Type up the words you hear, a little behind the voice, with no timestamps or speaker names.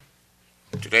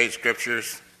Today's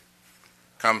scriptures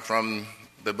come from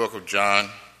the book of John,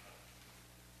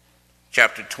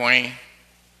 chapter 20,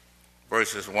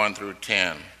 verses 1 through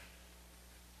 10.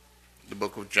 The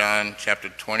book of John, chapter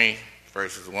 20,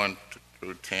 verses 1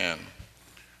 through 10.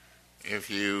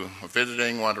 If you are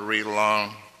visiting, want to read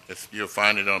along, you'll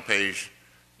find it on page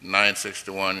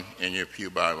 961 in your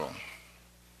pew Bible.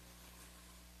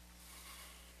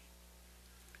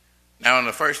 Now on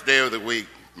the first day of the week,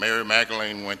 Mary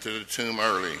Magdalene went to the tomb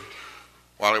early,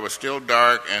 while it was still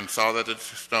dark, and saw that the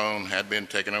stone had been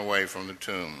taken away from the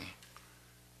tomb.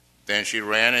 Then she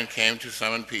ran and came to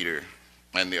Simon Peter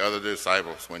and the other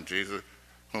disciples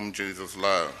whom Jesus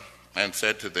loved, and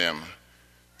said to them,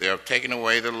 "They have taken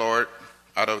away the Lord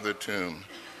out of the tomb,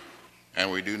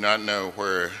 and we do not know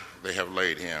where they have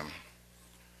laid him."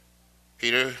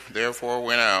 Peter therefore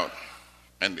went out,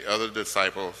 and the other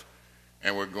disciples,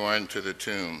 and were going to the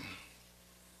tomb.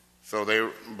 So they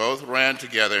both ran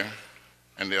together,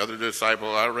 and the other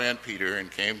disciple outran Peter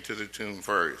and came to the tomb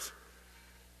first.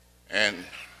 And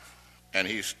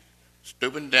he,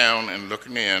 stooping down and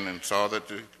looking in, and saw that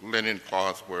the linen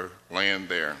cloths were laying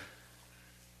there.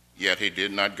 Yet he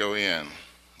did not go in.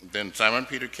 Then Simon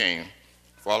Peter came,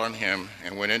 following him,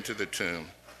 and went into the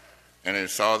tomb, and he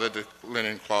saw that the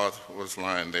linen cloth was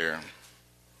lying there,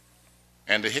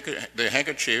 and the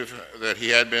handkerchief that he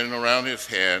had been around his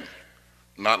head,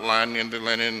 not lying in the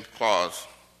linen cloths,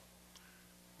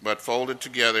 but folded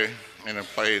together in a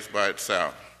place by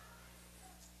itself.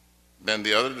 Then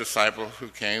the other disciple who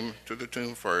came to the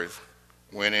tomb first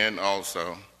went in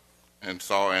also, and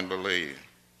saw and believed.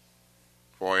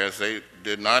 For as they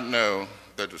did not know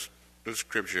that the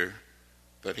scripture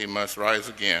that he must rise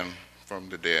again from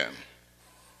the dead.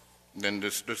 Then the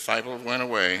disciples went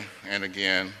away, and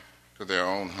again to their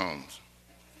own homes.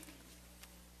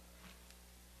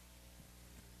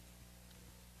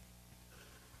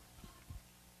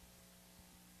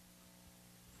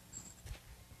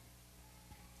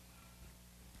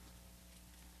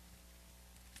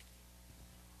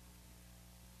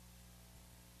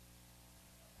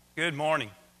 Good morning.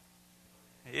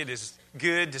 It is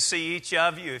good to see each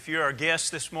of you. If you're our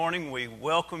guest this morning, we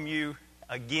welcome you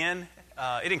again.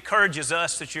 It encourages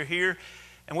us that you're here,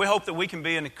 and we hope that we can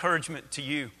be an encouragement to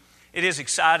you. It is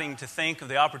exciting to think of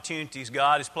the opportunities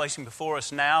God is placing before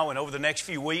us now and over the next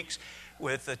few weeks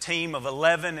with a team of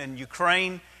 11 in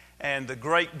Ukraine and the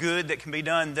great good that can be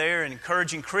done there, and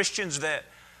encouraging Christians that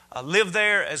live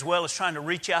there, as well as trying to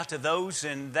reach out to those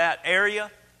in that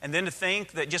area. And then to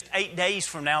think that just 8 days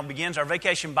from now begins our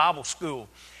Vacation Bible School,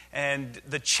 and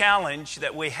the challenge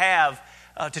that we have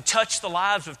to touch the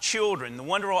lives of children, the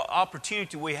wonderful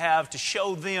opportunity we have to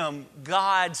show them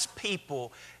God's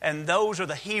people, and those are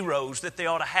the heroes that they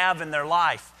ought to have in their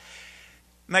life.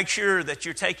 Make sure that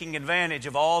you're taking advantage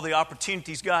of all the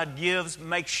opportunities God gives.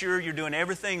 Make sure you're doing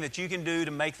everything that you can do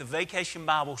to make the Vacation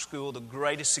Bible School the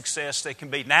greatest success they can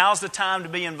be. Now's the time to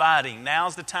be inviting.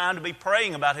 Now's the time to be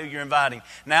praying about who you're inviting.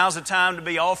 Now's the time to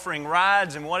be offering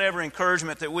rides and whatever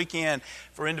encouragement that we can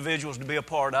for individuals to be a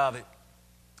part of it.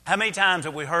 How many times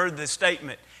have we heard this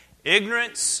statement,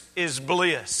 ignorance is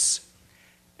bliss?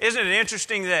 Isn't it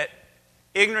interesting that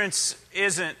ignorance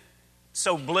isn't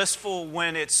so blissful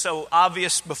when it's so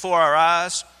obvious before our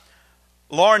eyes?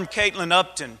 Lauren Caitlin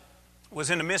Upton was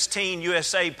in a Miss Teen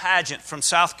USA pageant from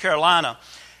South Carolina,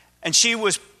 and she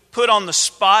was put on the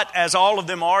spot, as all of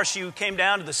them are. She came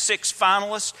down to the 6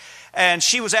 finalists, and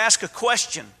she was asked a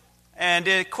question. And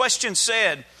the question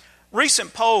said,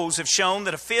 recent polls have shown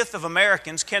that 1/5 of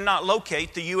Americans cannot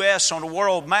locate the U.S. on a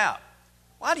world map.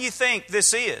 Why do you think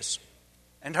this is?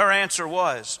 And her answer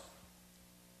was,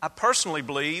 I personally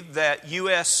believe that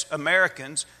U.S.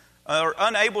 Americans are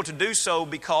unable to do so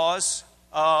because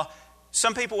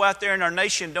some people out there in our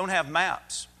nation don't have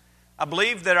maps. I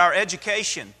believe that our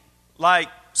education,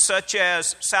 such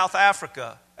as South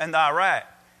Africa and Iraq,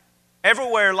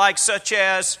 everywhere such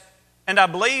as, and I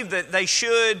believe that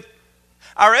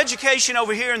our education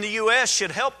over here in the U.S. should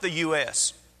help the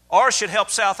U.S. or should help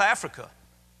South Africa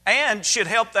and should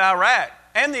help the Iraq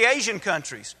and the Asian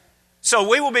countries. So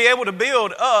we will be able to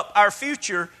build up our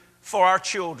future for our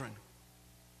children.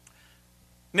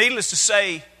 Needless to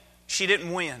say, she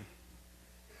didn't win.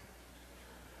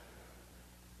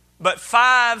 But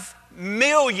 5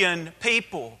 million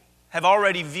people have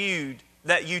already viewed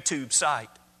that YouTube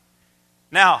site.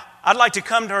 Now, I'd like to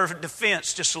come to her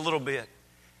defense just a little bit.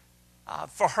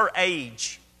 For her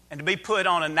age, and to be put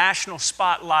on a national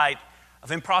spotlight of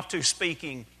impromptu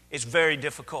speaking is very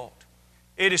difficult.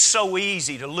 It is so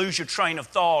easy to lose your train of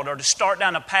thought or to start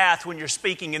down a path when you're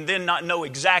speaking and then not know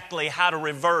exactly how to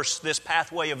reverse this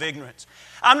pathway of ignorance.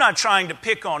 I'm not trying to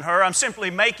pick on her. I'm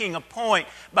simply making a point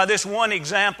by this one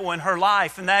example in her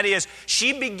life, and that is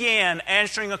she began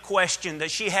answering a question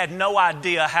that she had no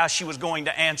idea how she was going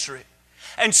to answer it.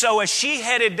 And so as she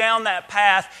headed down that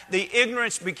path, the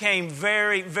ignorance became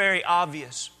very, very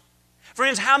obvious.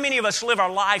 Friends, how many of us live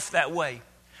our life that way?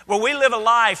 Where we live a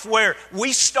life where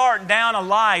we start down a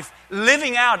life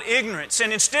living out ignorance,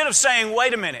 and instead of saying,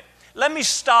 wait a minute, let me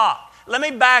stop, let me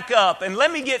back up, and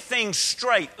let me get things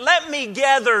straight. Let me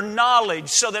gather knowledge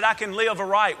so that I can live a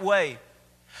right way.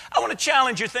 I want to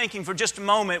challenge your thinking for just a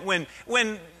moment when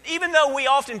even though we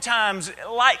oftentimes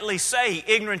lightly say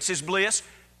ignorance is bliss,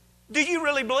 do you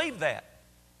really believe that?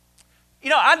 You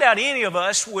know, I doubt any of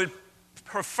us would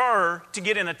prefer to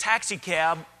get in a taxi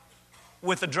cab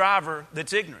with a driver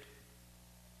that's ignorant,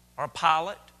 or a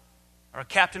pilot, or a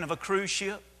captain of a cruise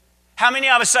ship. How many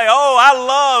of us say, oh, I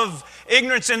love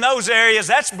ignorance in those areas,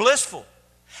 that's blissful?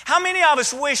 How many of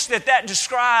us wish that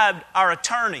described our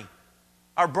attorney,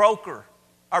 our broker,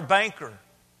 our banker,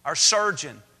 our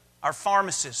surgeon, our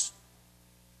pharmacist?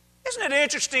 Isn't it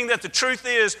interesting that the truth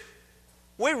is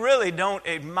we really don't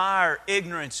admire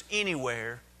ignorance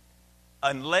anywhere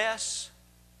unless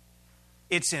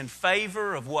it's in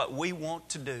favor of what we want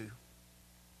to do?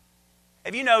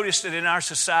 Have you noticed that in our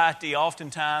society,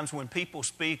 oftentimes when people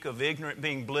speak of ignorant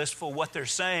being blissful, what they're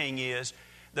saying is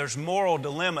there's moral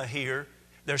dilemma here.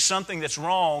 There's something that's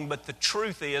wrong, but the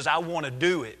truth is I want to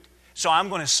do it. So I'm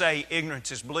going to say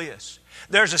ignorance is bliss.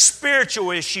 There's a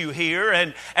spiritual issue here,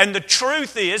 and the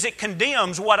truth is it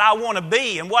condemns what I want to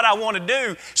be and what I want to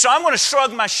do. So I'm going to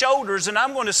shrug my shoulders and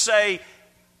I'm going to say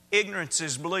ignorance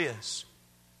is bliss.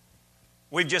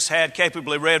 We've just had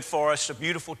capably read for us a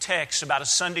beautiful text about a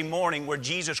Sunday morning where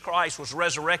Jesus Christ was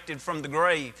resurrected from the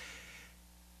grave.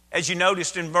 As you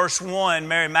noticed in verse 1,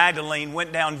 Mary Magdalene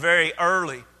went down very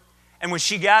early. And when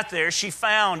she got there, she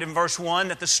found in verse 1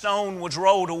 that the stone was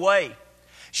rolled away.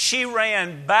 She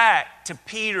ran back to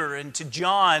Peter and to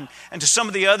John and to some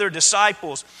of the other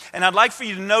disciples. And I'd like for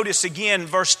you to notice again,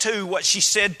 verse 2, what she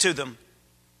said to them.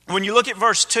 When you look at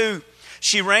verse 2,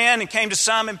 she ran and came to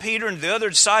Simon Peter and the other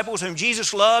disciples whom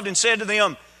Jesus loved and said to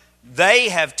them, they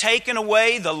have taken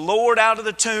away the Lord out of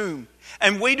the tomb,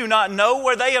 and we do not know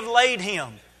where they have laid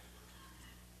him.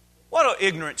 What will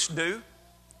ignorance do?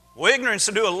 Well, ignorance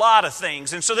will do a lot of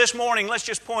things. And so this morning, let's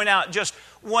just point out just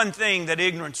one thing that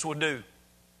ignorance will do.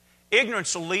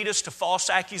 Ignorance will lead us to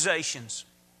false accusations.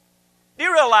 Do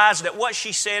you realize that what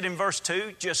she said in verse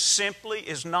 2 just simply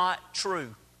is not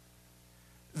true?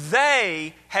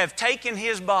 They have taken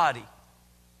his body.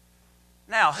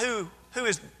 Now, who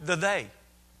is the they?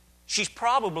 She's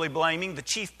probably blaming the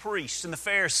chief priests and the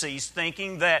Pharisees,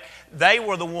 thinking that they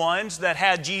were the ones that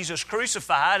had Jesus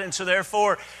crucified, and so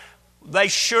therefore they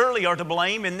surely are to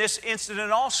blame in this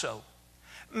incident also.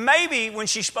 Maybe when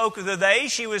she spoke of the they,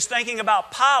 she was thinking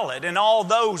about Pilate and all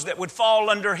those that would fall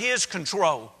under his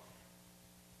control.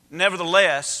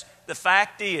 Nevertheless, the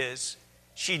fact is,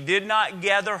 she did not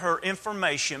gather her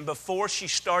information before she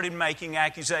started making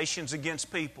accusations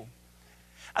against people.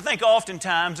 I think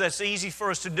oftentimes that's easy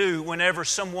for us to do whenever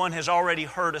someone has already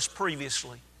hurt us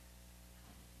previously.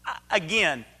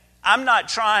 Again, I'm not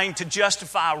trying to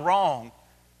justify wrong.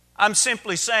 I'm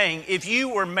simply saying if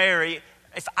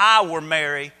I were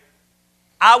Mary,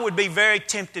 I would be very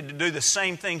tempted to do the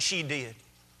same thing she did.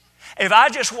 If I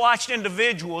just watched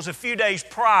individuals a few days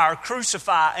prior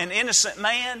crucify an innocent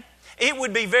man, it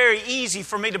would be very easy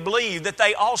for me to believe that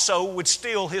they also would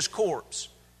steal his corpse.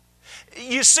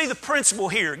 You see the principle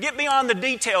here. Get beyond the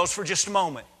details for just a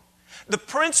moment. The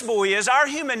principle is, our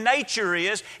human nature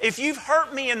is, if you've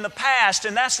hurt me in the past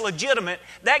and that's legitimate,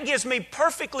 that gives me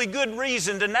perfectly good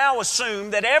reason to now assume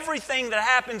that everything that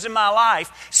happens in my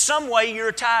life, some way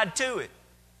you're tied to it.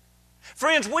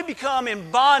 Friends, we become in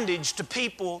bondage to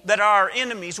people that are our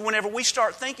enemies whenever we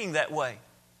start thinking that way.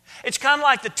 It's kind of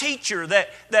like the teacher that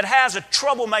has a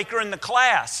troublemaker in the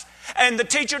class. And the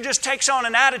teacher just takes on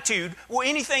an attitude, well,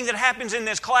 anything that happens in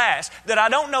this class that I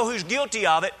don't know who's guilty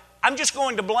of it, I'm just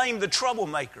going to blame the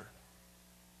troublemaker.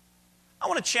 I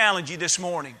want to challenge you this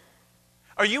morning.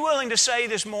 Are you willing to say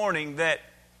this morning that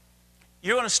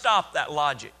you're going to stop that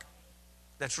logic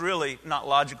that's really not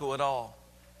logical at all?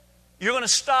 You're going to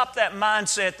stop that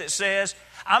mindset that says,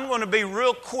 I'm going to be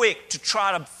real quick to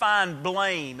try to find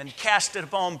blame and cast it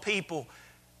upon people.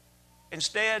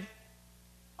 Instead,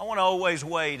 I want to always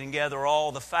wait and gather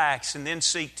all the facts and then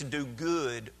seek to do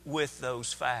good with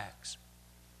those facts.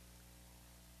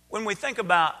 When we think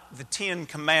about the 10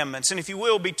 Commandments, and if you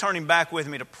will be turning back with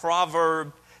me to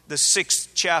Proverbs the 6th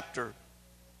chapter.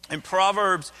 In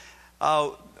Proverbs,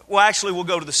 we'll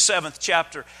go to the 7th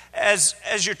chapter. As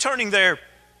you're turning there,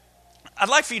 I'd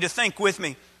like for you to think with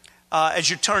me as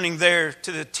you're turning there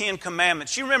to the 10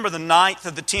 Commandments. You remember the 9th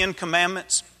of the 10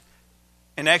 Commandments?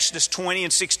 In Exodus 20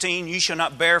 and 16, you shall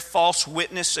not bear false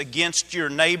witness against your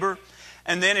neighbor.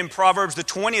 And then in Proverbs, the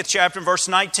 20th chapter, in verse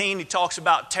 19, he talks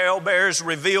about talebearers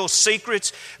reveal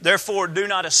secrets. Therefore, do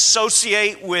not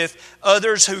associate with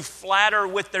others who flatter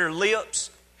with their lips.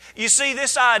 You see,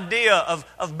 this idea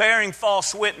of bearing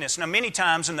false witness, now many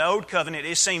times in the Old Covenant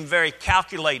it seemed very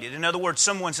calculated. In other words,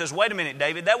 someone says, wait a minute,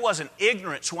 David, that wasn't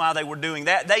ignorance why they were doing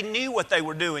that. They knew what they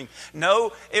were doing.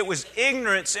 No, it was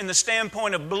ignorance in the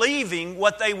standpoint of believing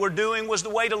what they were doing was the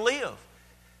way to live.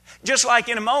 Just like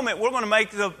in a moment, we're going to make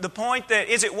the point that,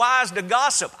 is it wise to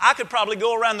gossip? I could probably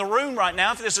go around the room right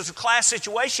now if this is a class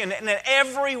situation, and that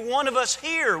every one of us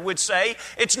here would say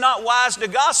it's not wise to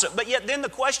gossip. But yet then the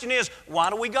question is, why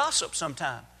do we gossip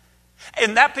sometime?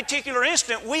 In that particular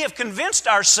instant, we have convinced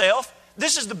ourselves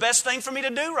this is the best thing for me to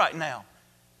do right now.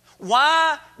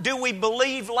 Why do we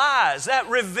believe lies? That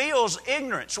reveals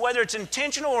ignorance. Whether it's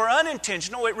intentional or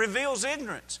unintentional, it reveals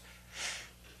ignorance.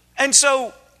 And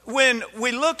so, when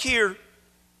we look here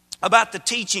about the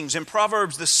teachings in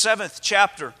Proverbs, the 7th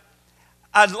chapter,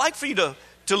 I'd like for you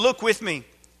to look with me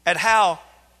at how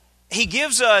he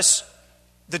gives us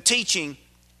the teaching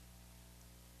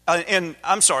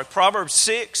Proverbs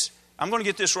 6. I'm going to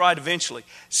get this right eventually.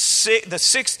 The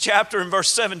 6th chapter in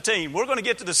verse 17. We're going to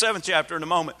get to the 7th chapter in a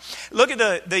moment. Look at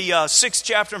the 6th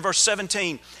chapter in verse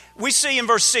 17. We see in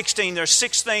verse 16, there's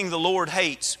 6 things the Lord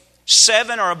hates.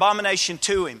 7 are abomination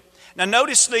to him. Now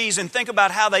notice these and think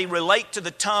about how they relate to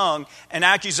the tongue and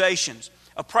accusations.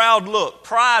 A proud look.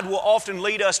 Pride will often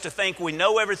lead us to think we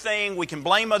know everything, we can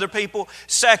blame other people.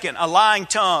 Second, a lying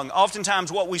tongue. Oftentimes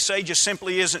what we say just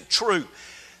simply isn't true.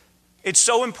 It's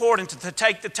so important to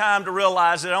take the time to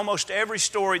realize that almost every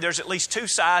story there's at least 2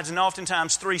 sides and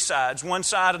oftentimes 3 sides. One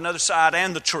side, another side,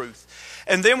 and the truth.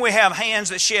 And then we have hands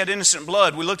that shed innocent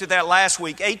blood. We looked at that last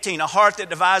week. 18, a heart that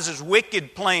devises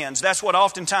wicked plans. That's what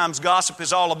oftentimes gossip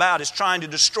is all about, is trying to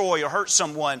destroy or hurt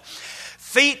someone.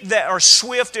 Feet that are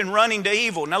swift in running to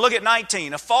evil. Now look at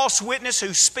 19, a false witness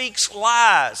who speaks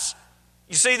lies.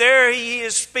 You see, there he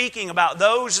is speaking about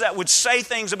those that would say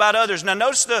things about others. Now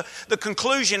notice the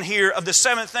conclusion here of the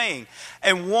 7th thing.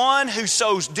 And one who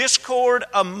sows discord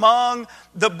among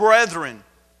the brethren.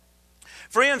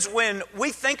 Friends, when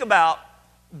we think about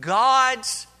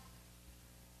God's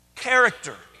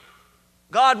character,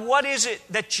 God, what is it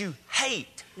that you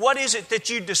hate? What is it that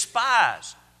you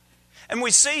despise? And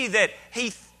we see that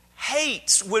He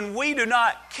hates when we do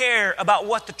not care about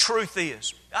what the truth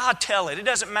is. I'll tell it. It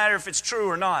doesn't matter if it's true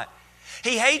or not.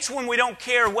 He hates when we don't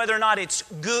care whether or not it's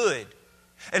good.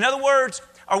 In other words,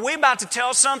 are we about to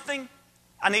tell something?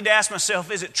 I need to ask myself,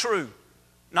 is it true?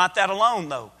 Not that alone,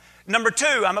 though. Number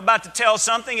 2, I'm about to tell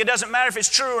something. It doesn't matter if it's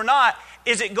true or not.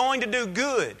 Is it going to do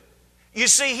good? You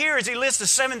see here as he lists the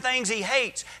 7 things he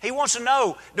hates, he wants to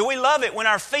know, do we love it when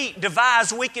our feet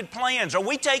devise wicked plans? Are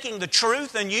we taking the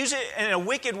truth and use it in a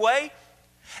wicked way?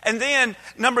 And then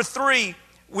number 3,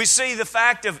 we see the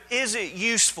fact of, is it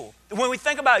useful? When we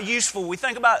think about useful, we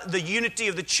think about the unity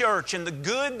of the church and the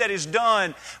good that is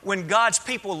done when God's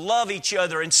people love each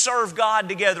other and serve God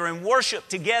together and worship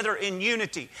together in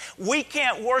unity. We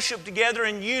can't worship together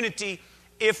in unity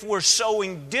if we're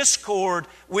sowing discord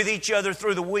with each other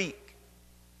through the week.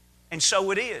 And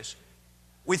so it is.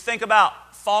 We think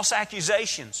about false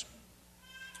accusations.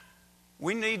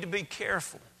 We need to be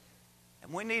careful.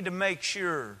 And we need to make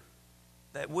sure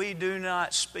that we do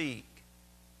not speak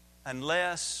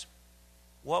unless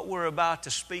what we're about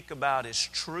to speak about is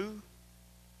true,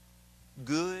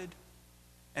 good,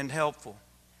 and helpful.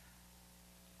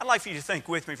 I'd like for you to think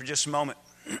with me for just a moment.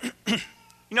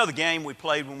 You know the game we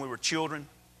played when we were children?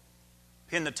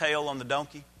 Pin the tail on the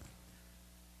donkey?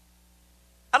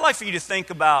 I'd like for you to think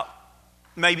about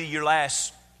maybe your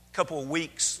last couple of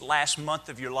weeks, last month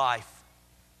of your life.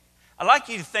 I'd like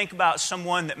you to think about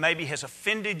someone that maybe has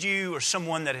offended you or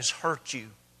someone that has hurt you.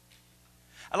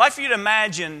 I'd like for you to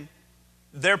imagine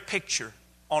their picture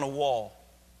on a wall.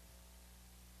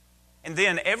 And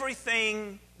then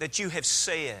everything that you have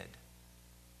said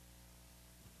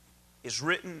is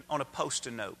written on a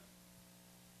Post-it note,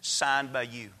 signed by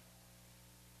you.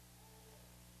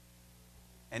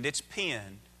 And it's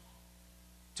pinned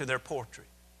to their portrait.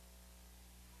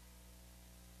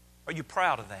 Are you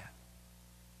proud of that?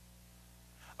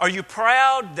 Are you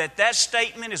proud that that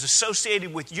statement is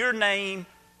associated with your name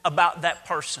about that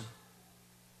person?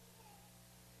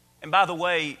 And by the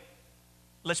way,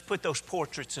 let's put those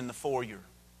portraits in the foyer.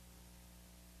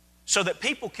 so that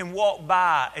people can walk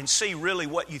by and see really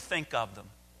what you think of them.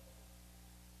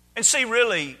 And see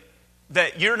really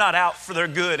that you're not out for their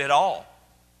good at all.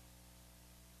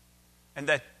 And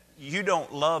that you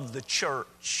don't love the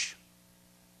church.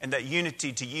 And that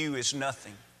unity to you is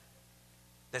nothing.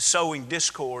 That sowing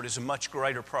discord is a much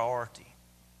greater priority.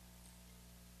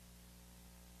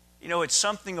 You know, it's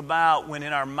something about when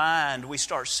in our mind we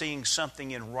start seeing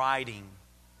something in writing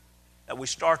that we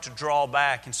start to draw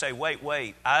back and say, wait,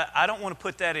 I don't want to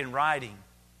put that in writing.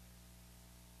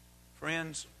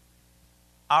 Friends,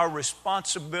 our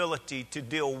responsibility to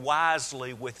deal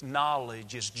wisely with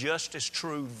knowledge is just as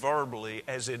true verbally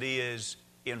as it is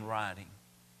in writing.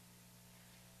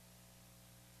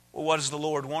 Well, what does the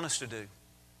Lord want us to do?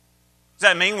 Does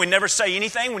that mean we never say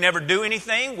anything? We never do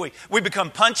anything? We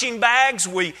become punching bags?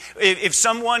 If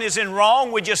someone is in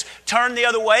wrong, we just turn the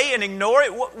other way and ignore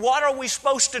it? What are we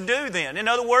supposed to do then? In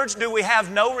other words, do we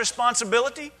have no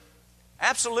responsibility?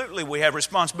 Absolutely we have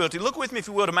responsibility. Look with me, if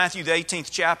you will, to Matthew the 18th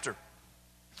chapter.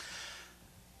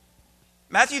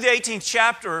 Matthew the 18th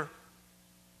chapter,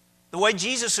 the way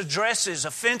Jesus addresses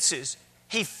offenses,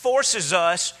 He forces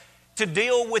us to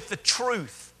deal with the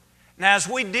truth. Now, as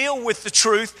we deal with the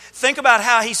truth, think about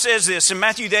how He says this in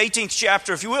Matthew the 18th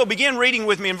chapter. If you will, begin reading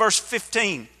with me in verse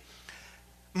 15.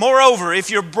 Moreover,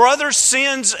 if your brother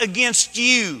sins against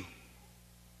you,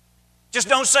 just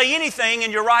don't say anything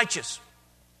and you're righteous.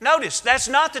 Notice, that's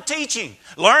not the teaching.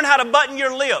 Learn how to button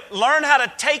your lip. Learn how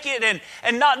to take it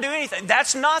and not do anything.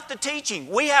 That's not the teaching.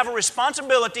 We have a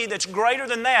responsibility that's greater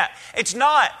than that. It's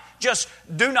not just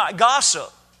do not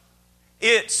gossip.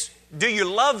 It's do you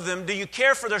love them? Do you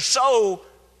care for their soul?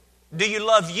 Do you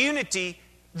love unity?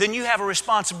 Then you have a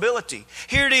responsibility.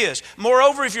 Here it is.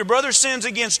 Moreover, if your brother sins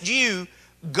against you,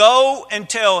 go and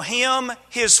tell him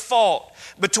his fault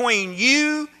between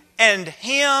you and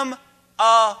him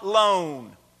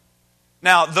alone.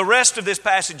 Now, the rest of this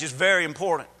passage is very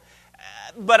important.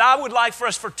 But I would like for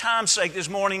us, for time's sake this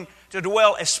morning, to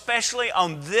dwell especially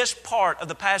on this part of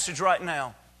the passage right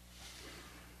now.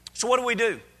 So what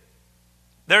do?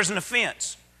 There's an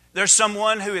offense. There's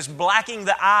someone who is blacking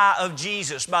the eye of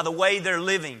Jesus by the way they're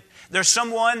living. There's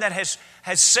someone that has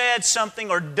said something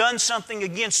or done something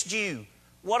against you.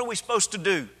 What are we supposed to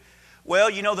do? Well,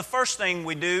 you know, the first thing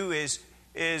we do is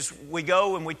we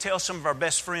go and we tell some of our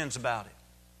best friends about it.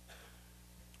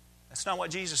 That's not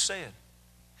what Jesus said.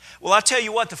 Well, I tell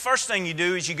you what, the first thing you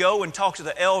do is you go and talk to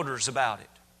the elders about it.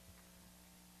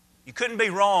 You couldn't be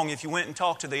wrong if you went and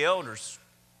talked to the elders,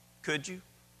 could you?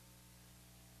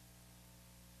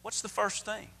 What's the first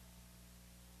thing?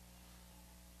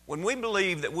 When we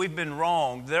believe that we've been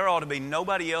wronged, there ought to be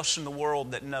nobody else in the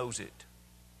world that knows it.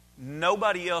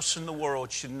 Nobody else in the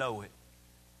world should know it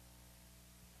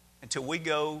until we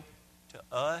go to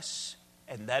us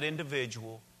and that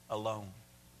individual alone.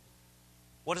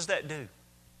 What does that do?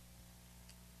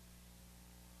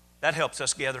 That helps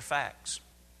us gather facts.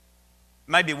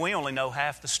 Maybe we only know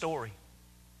half the story.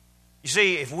 You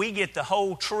see, if we get the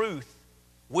whole truth,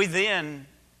 we then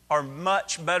are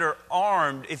much better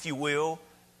armed, if you will,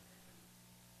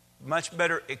 much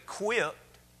better equipped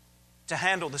to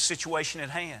handle the situation at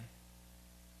hand.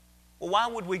 Well, why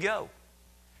would we go?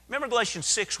 Remember Galatians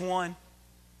 6:1?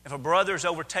 If a brother is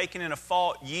overtaken in a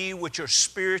fault, ye which are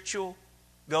spiritual,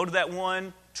 go to that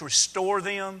one to restore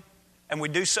them. And we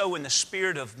do so in the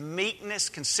spirit of meekness,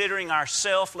 considering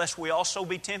ourselves, lest we also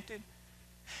be tempted.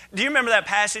 Do you remember that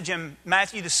passage in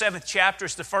Matthew the 7th chapter?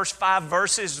 It's the first 5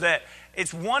 verses that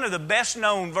it's one of the best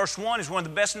known, verse 1 is one of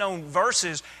the best known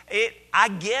verses. It, I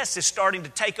guess, is starting to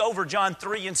take over John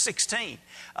 3 and 16.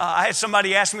 I had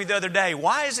somebody ask me the other day,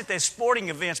 why is it that sporting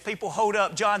events people hold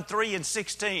up John 3 and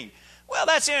 16? Well,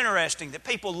 that's interesting that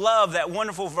people love that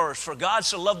wonderful verse. For God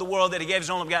so loved the world that He gave His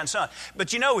only begotten Son.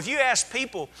 But you know, if you ask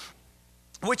people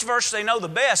which verse they know the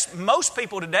best, most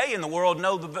people today in the world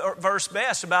know the verse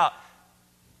best about,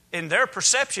 in their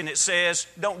perception it says,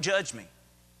 don't judge me.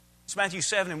 It's Matthew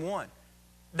 7:1.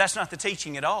 That's not the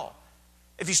teaching at all.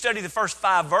 If you study the first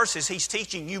 5 verses, He's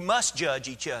teaching you must judge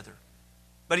each other.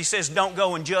 But He says don't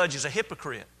go and judge as a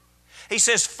hypocrite. He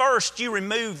says first you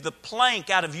remove the plank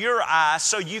out of your eye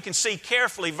so you can see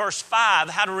carefully, verse 5,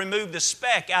 how to remove the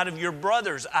speck out of your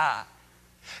brother's eye.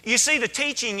 You see, the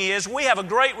teaching is we have a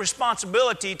great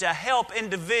responsibility to help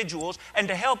individuals and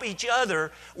to help each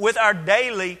other with our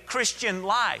daily Christian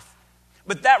life.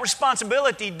 But that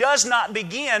responsibility does not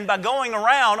begin by going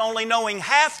around only knowing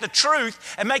half the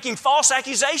truth and making false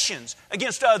accusations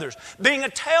against others, being a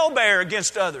talebearer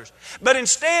against others. But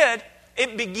instead,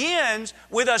 it begins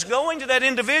with us going to that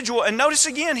individual. And notice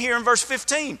again here in verse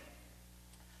 15.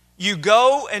 You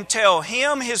go and tell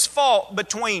him his fault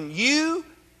between you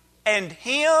and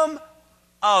Him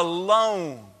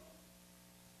alone.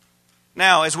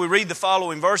 Now, as we read the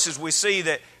following verses, we see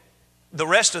that the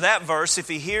rest of that verse, if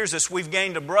He hears us, we've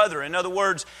gained a brother. In other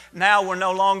words, now we're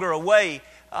no longer away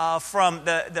from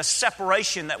the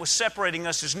separation that was separating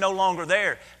us is no longer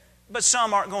there. But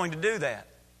some aren't going to do that.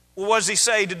 Well, what does He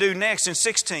say to do next in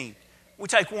 16? We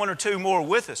take one or two more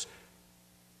with us.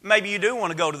 Maybe you do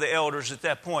want to go to the elders at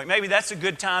that point. Maybe that's a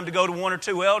good time to go to one or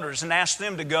two elders and ask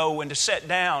them to go and to sit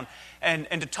down and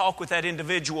to talk with that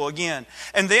individual again.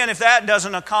 And then if that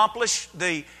doesn't accomplish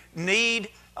the need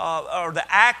or the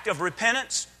act of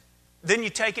repentance, then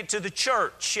you take it to the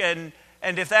church. And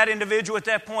if that individual at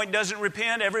that point doesn't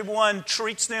repent, everyone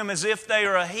treats them as if they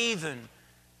are a heathen.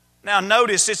 Now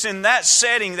notice, it's in that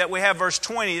setting that we have verse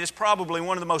 20. It's probably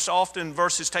one of the most often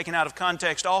verses taken out of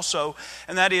context also.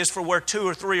 And that is, for where two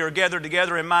or three are gathered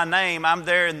together in my name, I'm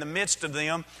there in the midst of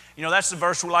them. You know, that's the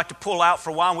verse we like to pull out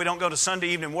for why we don't go to Sunday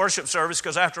evening worship service,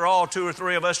 because after all, two or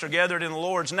three of us are gathered in the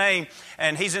Lord's name,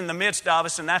 and He's in the midst of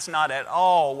us, and that's not at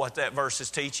all what that verse is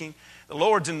teaching. The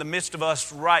Lord's in the midst of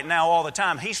us right now all the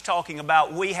time. He's talking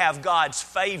about we have God's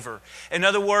favor. In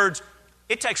other words,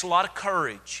 it takes a lot of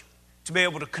courage to be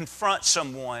able to confront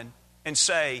someone and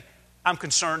say, I'm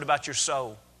concerned about your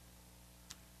soul.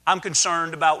 I'm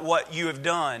concerned about what you have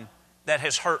done that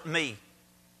has hurt me.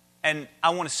 And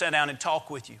I want to sit down and talk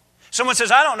with you. Someone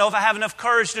says, I don't know if I have enough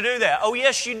courage to do that. Oh,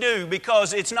 yes, you do,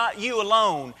 because it's not you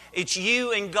alone. It's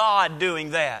you and God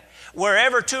doing that.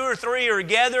 Wherever two or three are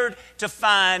gathered to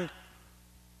find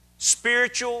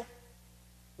spiritual,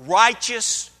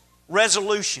 righteous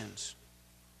resolutions,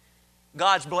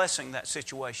 God's blessing that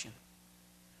situation.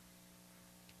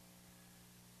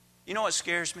 You know what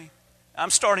scares me?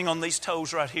 I'm starting on these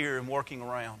toes right here and working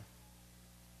around.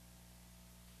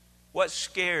 What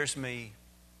scares me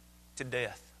to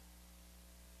death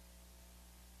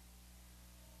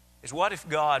is, what if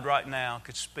God right now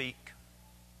could speak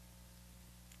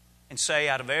and say,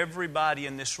 out of everybody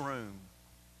in this room,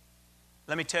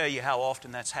 let me tell you how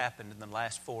often that's happened in the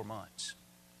last 4 months.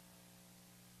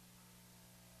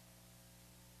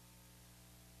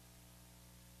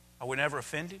 Are we never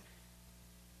offended?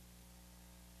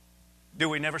 Do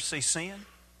we never see sin?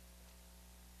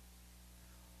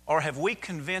 Or have we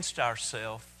convinced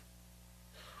ourselves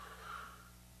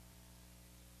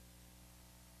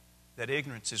that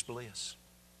ignorance is bliss?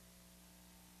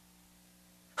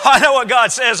 I know what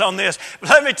God says on this, but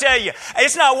let me tell you,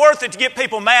 it's not worth it to get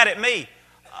people mad at me.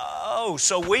 Oh,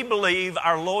 so we believe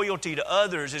our loyalty to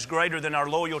others is greater than our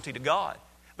loyalty to God.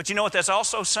 But you know what that's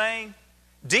also saying?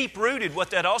 Deep-rooted,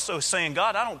 what that also is saying,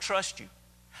 God, I don't trust you.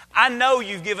 I know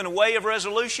you've given a way of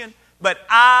resolution, but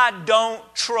I don't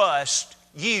trust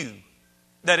you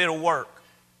that it'll work.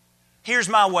 Here's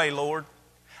my way, Lord.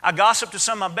 I gossip to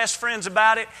some of my best friends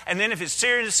about it, and then if it's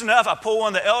serious enough, I pull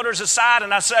one of the elders aside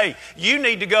and I say, you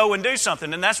need to go and do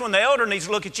something. And that's when the elder needs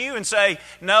to look at you and say,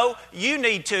 no, you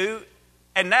need to,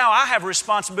 and now I have a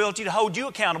responsibility to hold you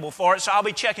accountable for it, so I'll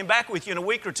be checking back with you in a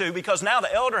week or two, because now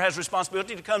the elder has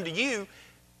responsibility to come to you,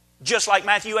 just like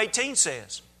Matthew 18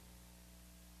 says.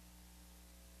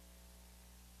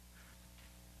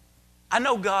 I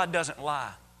know God doesn't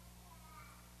lie.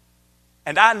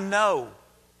 And I know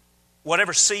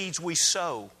whatever seeds we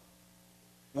sow,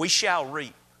 we shall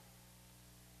reap.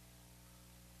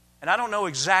 And I don't know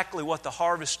exactly what the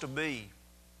harvest will be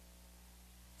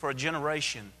for a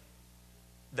generation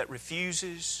that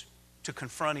refuses to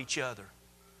confront each other.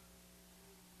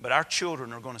 But our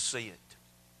children are going to see it.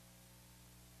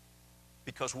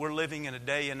 Because we're living in a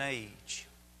day and age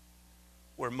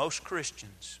where most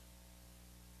Christians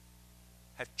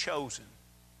have chosen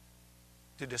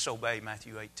to disobey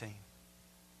Matthew 18.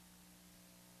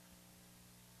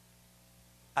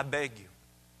 I beg you,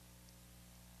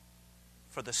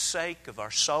 for the sake of our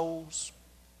souls,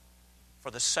 for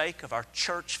the sake of our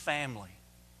church family,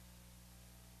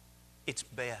 it's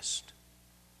best.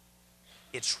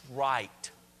 It's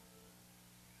right.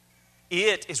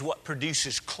 It is what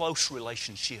produces close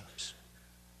relationships.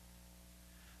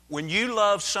 When you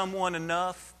love someone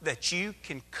enough that you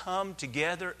can come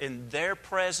together in their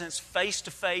presence, face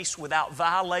to face, without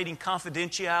violating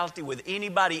confidentiality with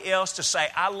anybody else, to say,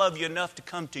 I love you enough to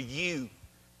come to you.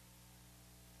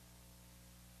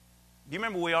 Do you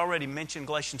remember we already mentioned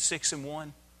Galatians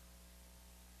 6:1?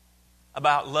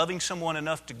 About loving someone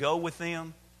enough to go with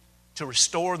them, to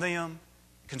restore them,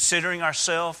 considering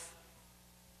ourselves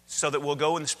so that we'll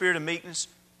go in the spirit of meekness.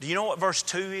 Do you know what verse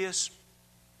 2 is?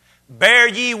 Bear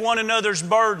ye one another's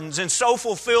burdens, and so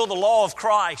fulfill the law of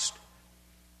Christ.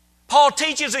 Paul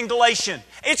teaches in Galatians,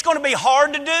 it's going to be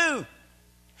hard to do.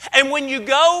 And when you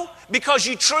go because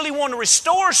you truly want to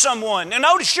restore someone, now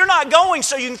notice you're not going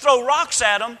so you can throw rocks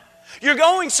at them. You're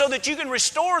going so that you can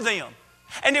restore them.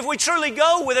 And if we truly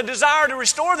go with a desire to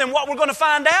restore them, what we're going to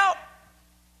find out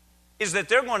is that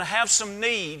they're going to have some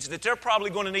needs, that they're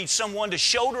probably going to need someone to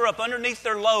shoulder up underneath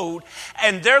their load,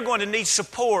 and they're going to need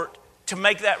support to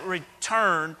make that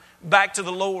return back to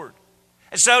the Lord.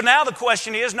 And so now the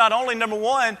question is, not only, number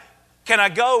one, can I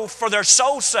go for their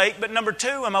soul's sake, but number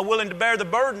two, am I willing to bear the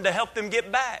burden to help them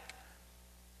get back?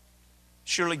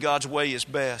 Surely God's way is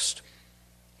best.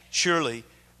 Surely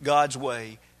God's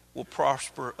way will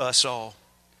prosper us all.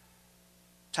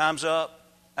 Time's up.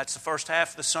 That's the first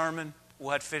half of the sermon.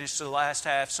 We'll have to finish the last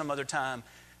half some other time.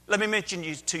 Let me mention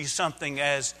to you something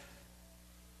as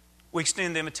we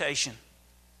extend the invitation.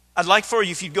 I'd like for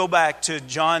you, if you'd go back to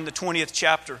John the 20th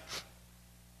chapter.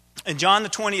 In John the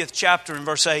 20th chapter in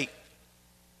verse 8,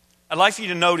 I'd like for you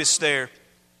to notice there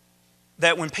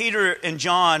that when Peter and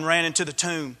John ran into the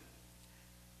tomb,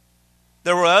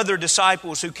 there were other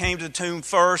disciples who came to the tomb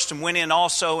first and went in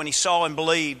also, and he saw and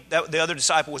believed. The other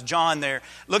disciple was John there.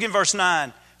 Look in verse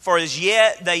 9. For as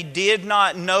yet they did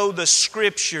not know the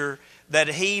Scripture that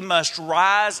he must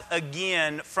rise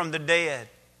again from the dead.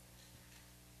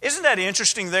 Isn't that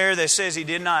interesting there that says they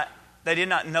did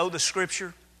not know the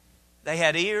Scripture? They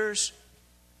had ears,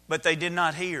 but they did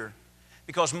not hear.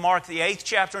 Because Mark the 8th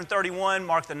chapter in 31,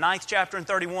 Mark the 9th chapter in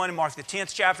 31, and Mark the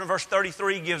 10th chapter in verse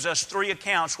 33 gives us three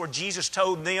accounts where Jesus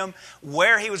told them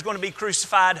where He was going to be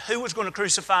crucified, who was going to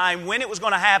crucify Him, when it was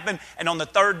going to happen, and on the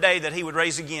third day that He would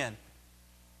rise again.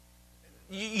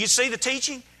 You see the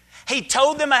teaching? He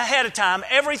told them ahead of time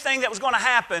everything that was going to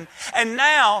happen, and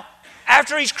now,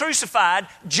 after He's crucified,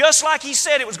 just like He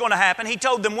said it was going to happen, He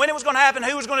told them when it was going to happen,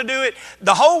 who was going to do it,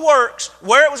 the whole works,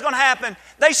 where it was going to happen.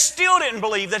 They still didn't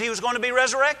believe that He was going to be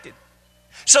resurrected.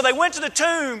 So they went to the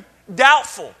tomb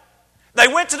doubtful. They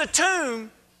went to the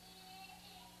tomb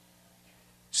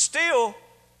still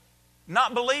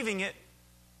not believing it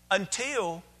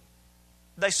until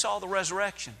they saw the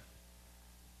resurrection.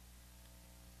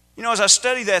 You know, as I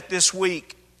study that this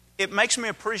week, it makes me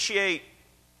appreciate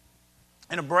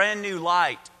in a brand new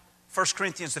light 1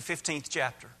 Corinthians the 15th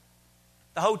chapter.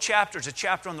 The whole chapter is a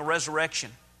chapter on the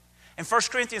resurrection. In 1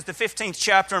 Corinthians the 15th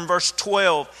chapter in verse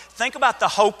 12, think about the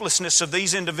hopelessness of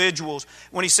these individuals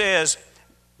when he says,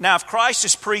 now if Christ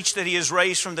is preached that He is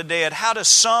raised from the dead, how do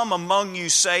some among you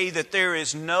say that there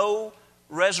is no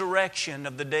resurrection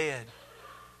of the dead?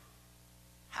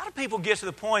 How do people get to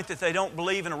the point that they don't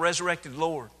believe in a resurrected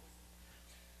Lord?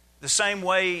 The same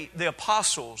way the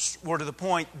apostles were to the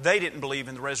point they didn't believe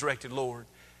in the resurrected Lord.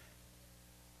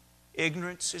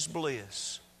 Ignorance is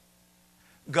bliss.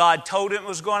 God told them it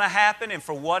was going to happen, and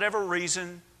for whatever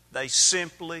reason, they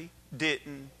simply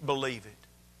didn't believe it.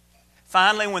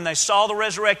 Finally, when they saw the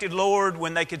resurrected Lord,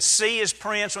 when they could see His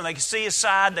prints, when they could see His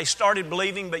side, they started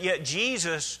believing, but yet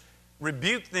Jesus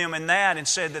rebuked them in that and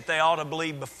said that they ought to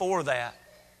believe before that.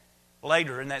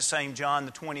 Later in that same John,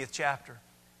 the 20th chapter.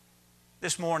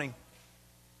 This morning,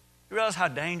 you realize how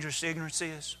dangerous ignorance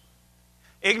is?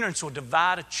 Ignorance will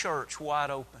divide a church wide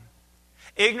open.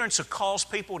 Ignorance will cause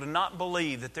people to not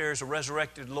believe that there is a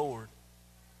resurrected Lord.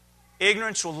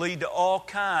 Ignorance will lead to all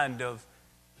kind of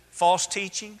false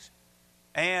teachings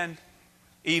and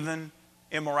even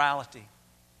immorality.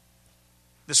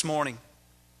 This morning,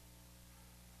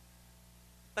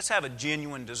 let's have a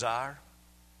genuine desire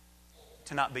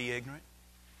to not be ignorant.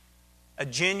 A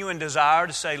genuine desire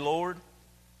to say, Lord,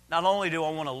 not only do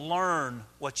I want to learn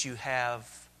what You have,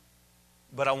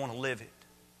 but I want to live it.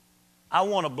 I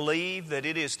want to believe that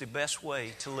it is the best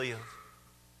way to live.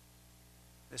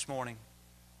 This morning,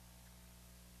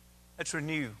 let's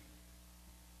renew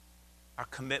our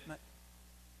commitment,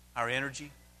 our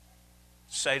energy.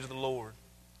 Say to the Lord,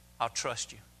 I'll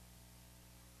trust You.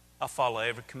 I'll follow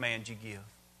every command You give.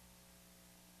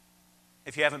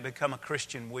 If you haven't become a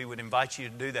Christian, we would invite you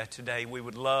to do that today. We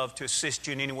would love to assist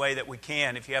you in any way that we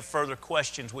can. If you have further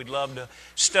questions, we'd love to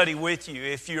study with you.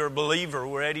 If you're a believer,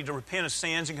 we're ready to repent of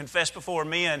sins and confess before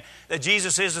men that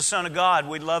Jesus is the Son of God.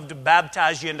 We'd love to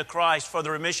baptize you into Christ for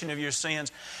the remission of your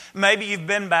sins. Maybe you've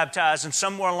been baptized and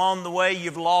somewhere along the way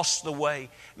you've lost the way.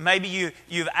 Maybe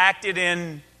you've acted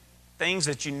in things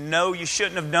that you know you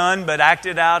shouldn't have done, but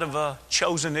acted out of a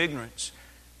chosen ignorance.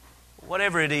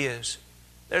 Whatever it is,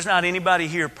 there's not anybody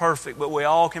here perfect, but we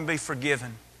all can be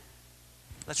forgiven.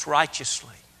 Let's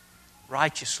righteously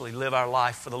live our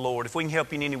life for the Lord. If we can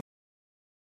help you in any way,